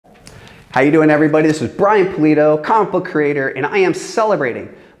How you doing, everybody? This is Brian Pulido, comic book creator, and I am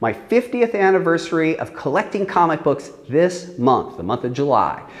celebrating my 50th anniversary of collecting comic books this month, the month of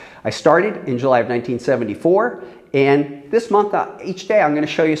July. I started in July of 1974, and this month, each day, I'm going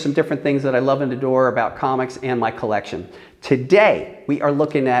to show you some different things that I love and adore about comics and my collection. Today, we are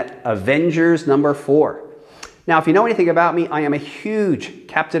looking at Avengers number 4. Now, if you know anything about me, I am a huge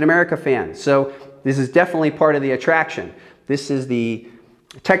Captain America fan, so this is definitely part of the attraction. This is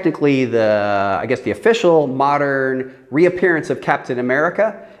technically I guess the official modern reappearance of Captain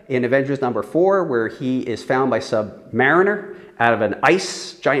America in Avengers number 4, where he is found by Submariner out of an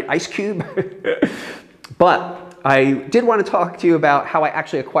giant ice cube. But I did want to talk to you about how I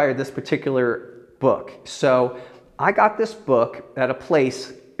actually acquired this particular book. So I got this book at a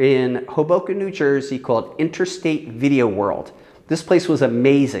place in Hoboken, New Jersey called Interstate Video World. This place was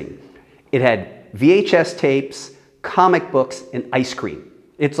amazing. It had VHS tapes, comic books, and ice cream.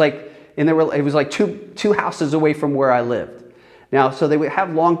 It's like, it was like two houses away from where I lived. Now, so they would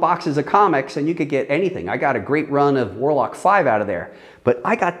have long boxes of comics and you could get anything. I got a great run of Warlock 5 out of there. But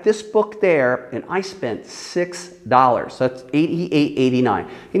I got this book there and I spent $6. So that's $88.89.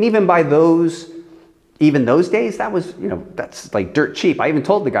 And even by even those days, that was, that's like dirt cheap. I even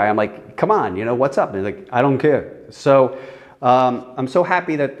told the guy, I'm like, come on, what's up? And he's like, I don't care. So I'm so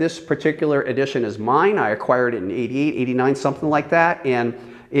happy that this particular edition is mine. I acquired it in 88, 89, something like that. And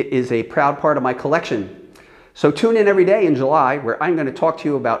it is a proud part of my collection. So tune in every day in July where I'm going to talk to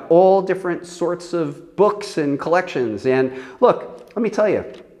you about all different sorts of books and collections. And look, let me tell you,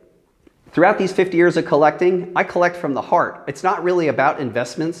 throughout these 50 years of collecting, I collect from the heart. It's not really about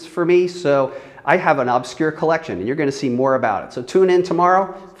investments for me, so I have an obscure collection and you're going to see more about it. So tune in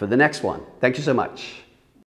tomorrow for the next one. Thank you so much.